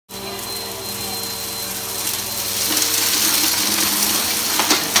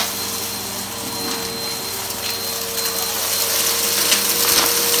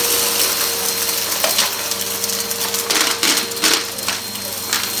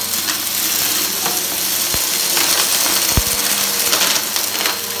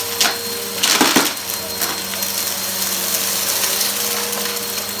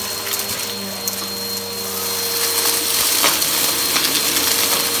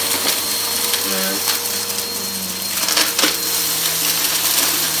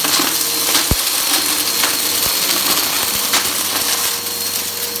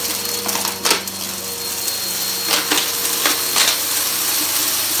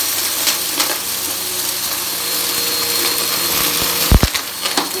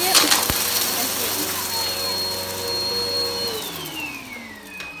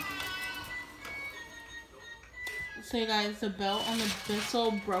guys, the belt on the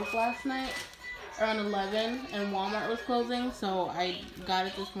Bissell broke last night around 11 and Walmart was closing, so I got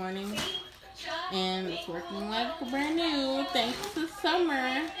it this morning and it's working like brand new thanks to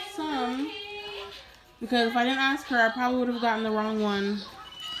Summer. Because if I didn't ask her, I probably would have gotten the wrong one.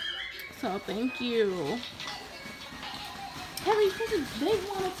 So thank you. Harry, they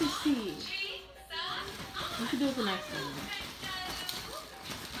wanted to see. We should do it the next one.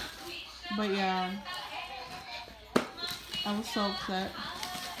 But yeah, I was so upset.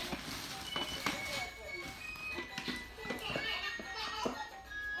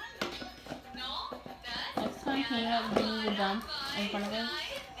 Next time, can you have me the dump in front of us?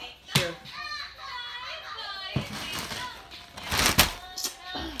 Sure.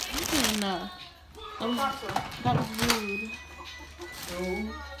 No. That was rude. No.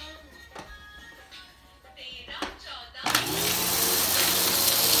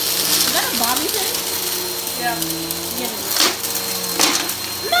 Is that a Bobby thing? Yeah. Get it.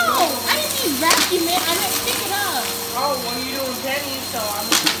 No! I didn't need vacuum it. I didn't pick it up. Oh, well, you're doing pennies, so I'm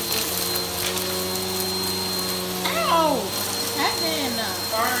Ow! Heaven.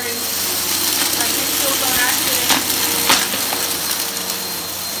 sorry. I think it was on accident.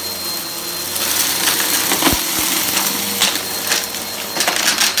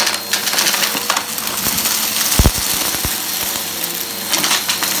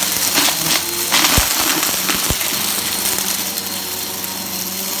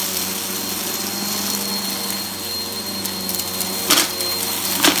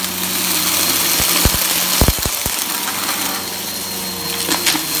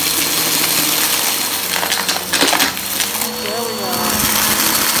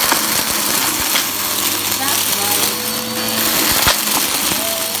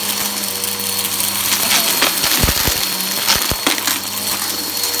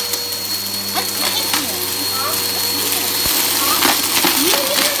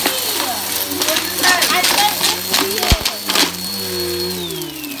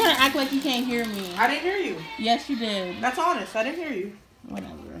 Like you can't hear me. I didn't hear you. Yes, you did. That's honest. I didn't hear you.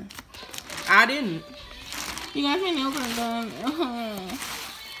 Whatever. I didn't. You guys, my nails are done.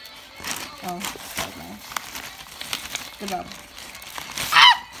 Oh, okay. Good job.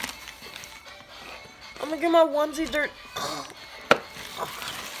 I'm gonna get my onesie dirt.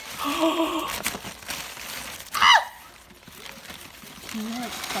 Can you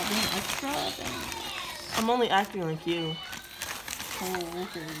like stop being extra? I'm only acting like you. Oh,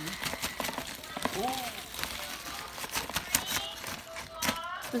 okay. Oh.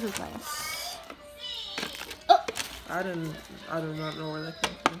 This is nice. Oh. I do not know where that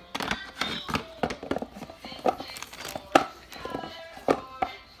came from.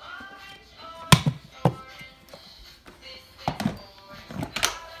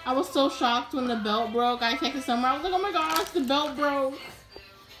 I was so shocked when the belt broke. I texted Summer. I was like, oh my gosh, the belt broke.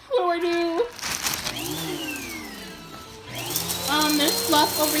 What do I do? There's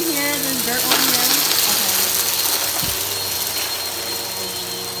fluff over here. There's dirt over here.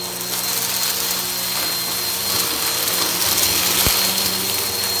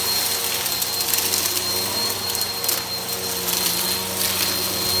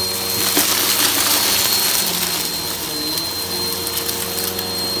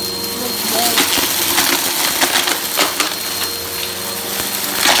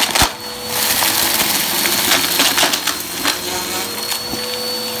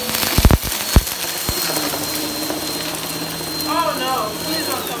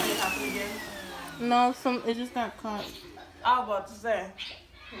 No, it just got caught. I was about to say.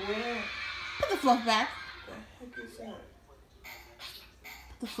 Yeah. Put the fluff back. What the heck is that?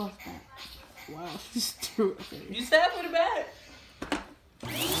 Put the fluff back. Wow, she just threw it. Okay. You said put it back.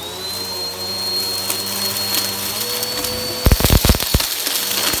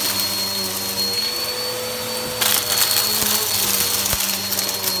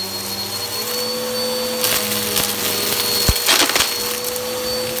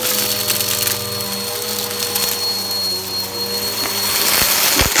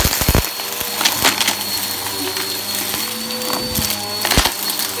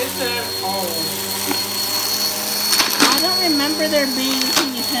 I don't remember there being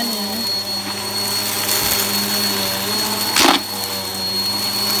teeny penny.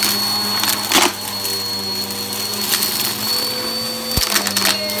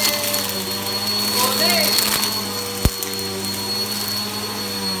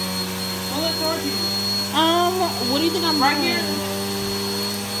 What do you think I'm right doing? here?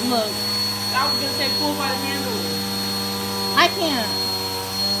 Look. I was gonna say pull by the handle. I can't.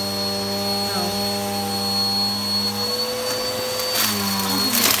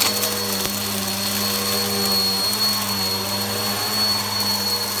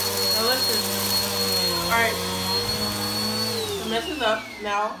 Alright. The mess is up.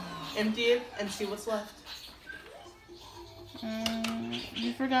 Now, empty it and see what's left.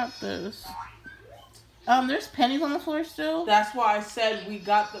 You forgot this. There's pennies on the floor still. That's why I said we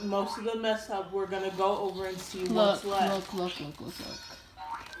got most of the mess up. We're gonna go over and see what's left. Look.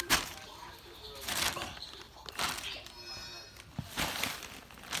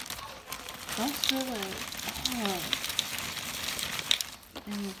 Don't spill it.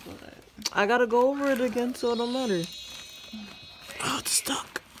 I gotta go over it again so it don't matter. Oh, it's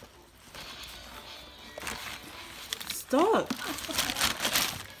stuck. Stuck.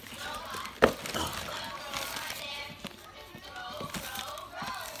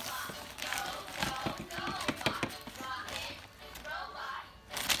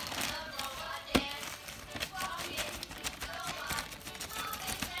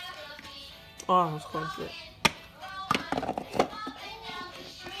 Oh, I was close to it.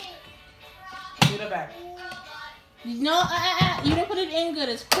 Get it back. No, you didn't put it in good.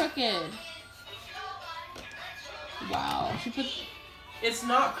 It's crooked. Wow, she put. It's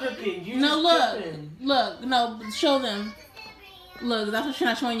not crooked. You no, just look. No, show them. Look, that's what she's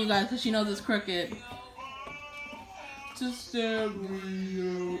not showing you guys because she knows it's crooked. Just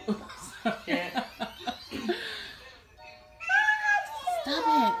real. Yeah. Stop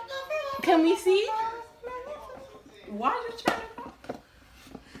it. Can we see? Why are you trying to...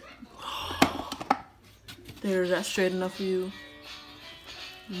 There's that straight enough for you.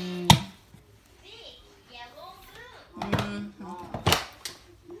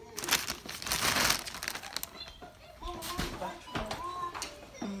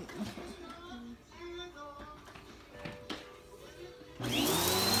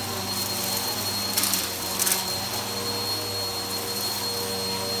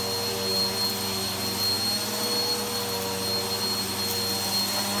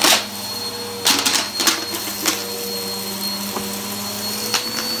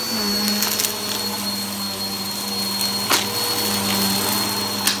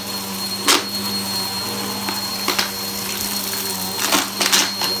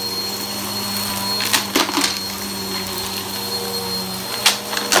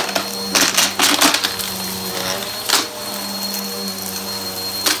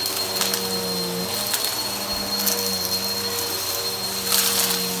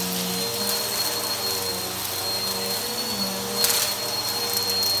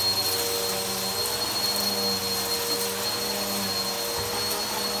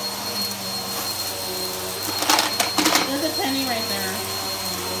 Penny right there.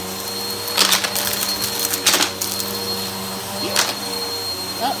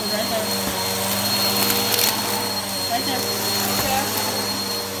 Oh, it's right there. Right there. Okay.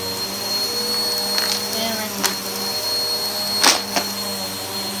 And right there.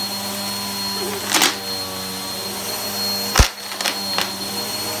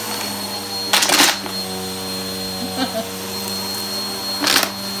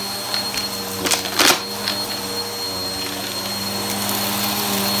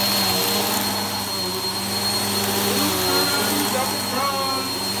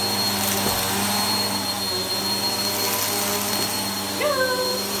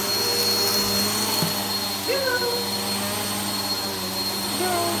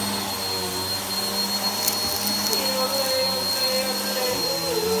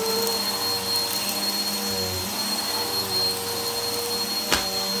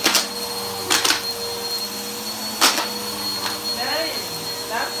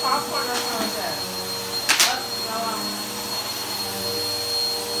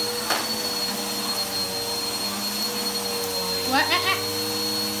 What?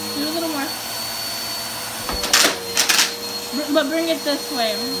 Do a little more. But bring it this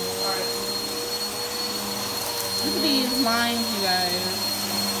way. Alright. Look at these lines, you guys.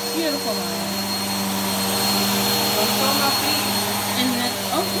 Beautiful lines. Don't show my feet. And then,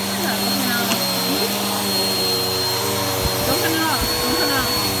 oh, okay, now. Don't turn it off. Don't turn it off.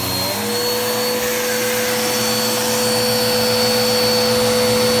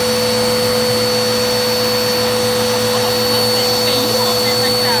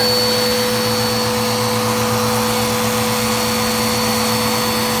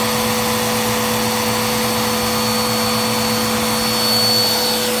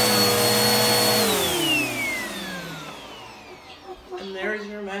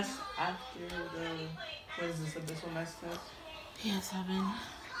 What is this, a bissell mess test? PS7.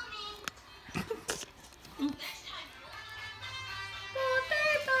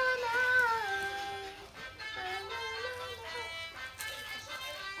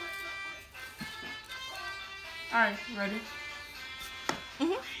 Alright, ready?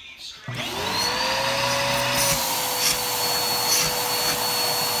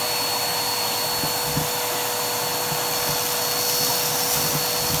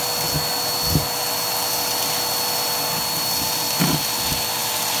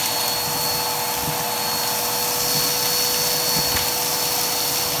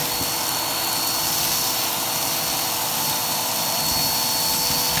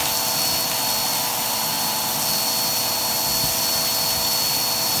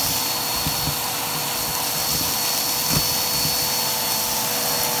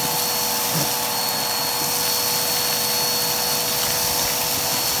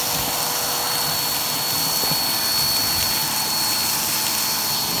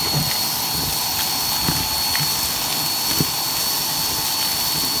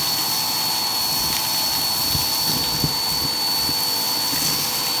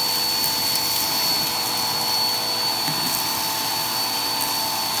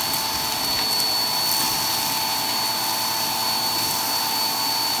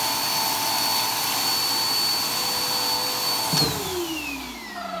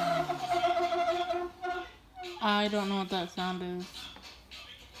 I don't know what that sound is.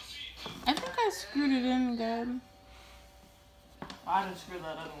 I think I screwed it in good. I didn't screw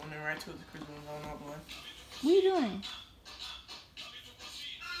that other one in right to the screws going all the way. What are you doing?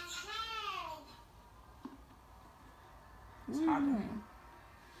 It's hot in here.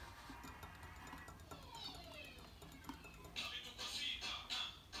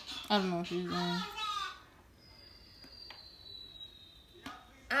 I don't know what she's doing.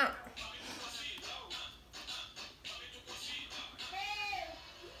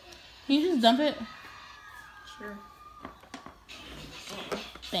 Can you just dump it? Sure.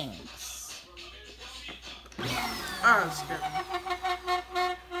 Thanks. I'm scared.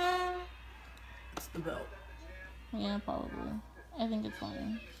 It's the belt. Yeah, probably. I think it's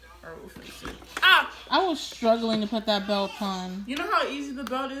fine. Or we'll fix it. Ah! I was struggling to put that belt on. You know how easy the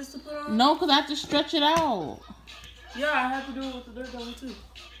belt is to put on? No, because I have to stretch it out. Yeah, I had to do it with the dirt devil too.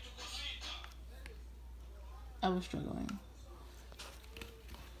 I was struggling.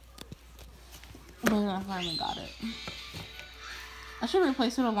 But then I finally got it. I should have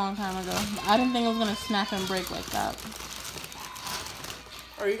replaced it a long time ago. I didn't think it was going to snap and break like that.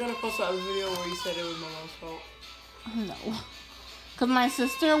 Are you going to post that video where you said it was my mom's fault? No. Because my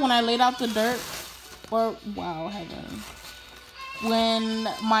sister, when I laid out the dirt, wow, heaven. When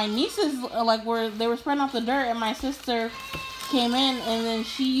my nieces, they were spreading out the dirt, and my sister came in, and then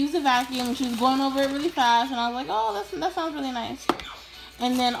she used the vacuum, and she was going over it really fast, and I was like, oh, that sounds really nice.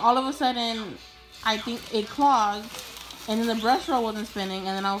 And then all of a sudden, I think it clogged, and then the brush roll wasn't spinning,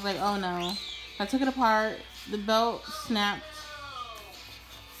 and then I was like, oh no. I took it apart, the belt snapped.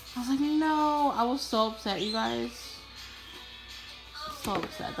 I was like, no. I was so upset, you guys. So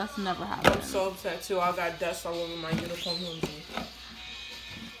upset. That's never happened. I'm so upset too. I got dust all over my uniform.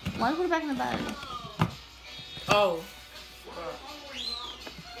 Why put it back in the bag? Oh.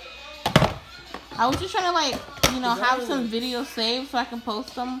 I was just trying to have some videos saved so I can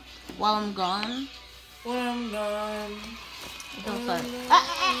post them while I'm gone. When I'm gone. Don't start.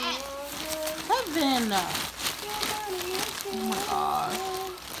 Heaven. Oh my gosh.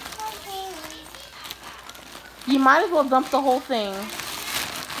 You might as well dump the whole thing.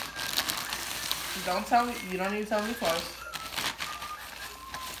 Don't tell me. You don't need to tell me twice.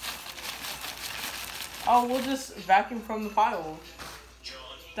 Oh, we'll just vacuum from the pile.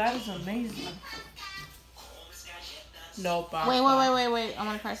 That is amazing. No, Papa. Wait. I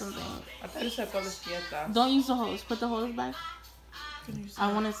want to try something. I thought it said Palestieta. Don't use the hose. Put the hose back.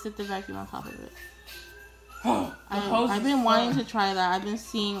 I want to sit the vacuum on top of it. I've been wanting to try that. I've been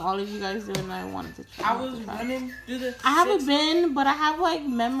seeing all of you guys do it, and I wanted to try. I was running through the. I haven't been, but I have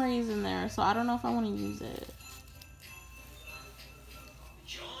memories in there, so I don't know if I want to use it.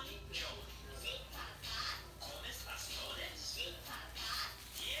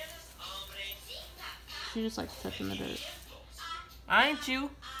 She just likes touching the dirt. Ain't you?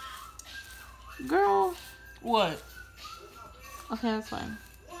 Girl. What? Okay, that's fine.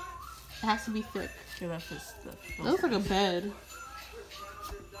 It has to be thick. Yeah, that fits. It looks like a bed.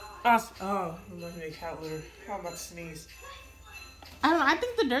 Oh, I'm not gonna make cat litter. How about to sneeze? I don't know. I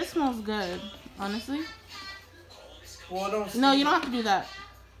think the dirt smells good, honestly. Well, don't. No, you don't have to do that.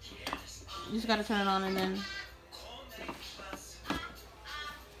 You just gotta turn it on and then.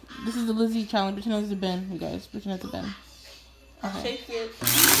 This is the Lizzy challenge. Pretend it's a bin, you guys. Pretend it's a bin. Okay. Shake it.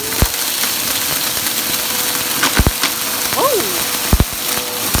 Oh!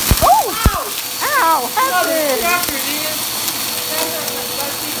 Oh! Ow! Heaven!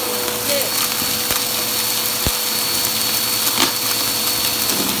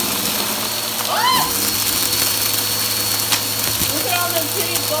 Look at all them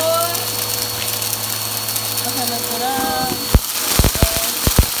pretty boys. Okay, lift it up.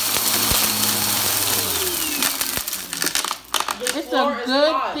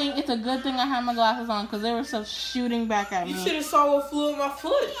 It's a good thing I had my glasses on because there was stuff shooting back at me. You should have saw what flew in my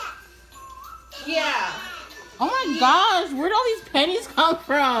foot. Yeah. Oh my gosh, where'd all these pennies come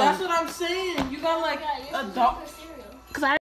from? That's what I'm saying. You got like a dog.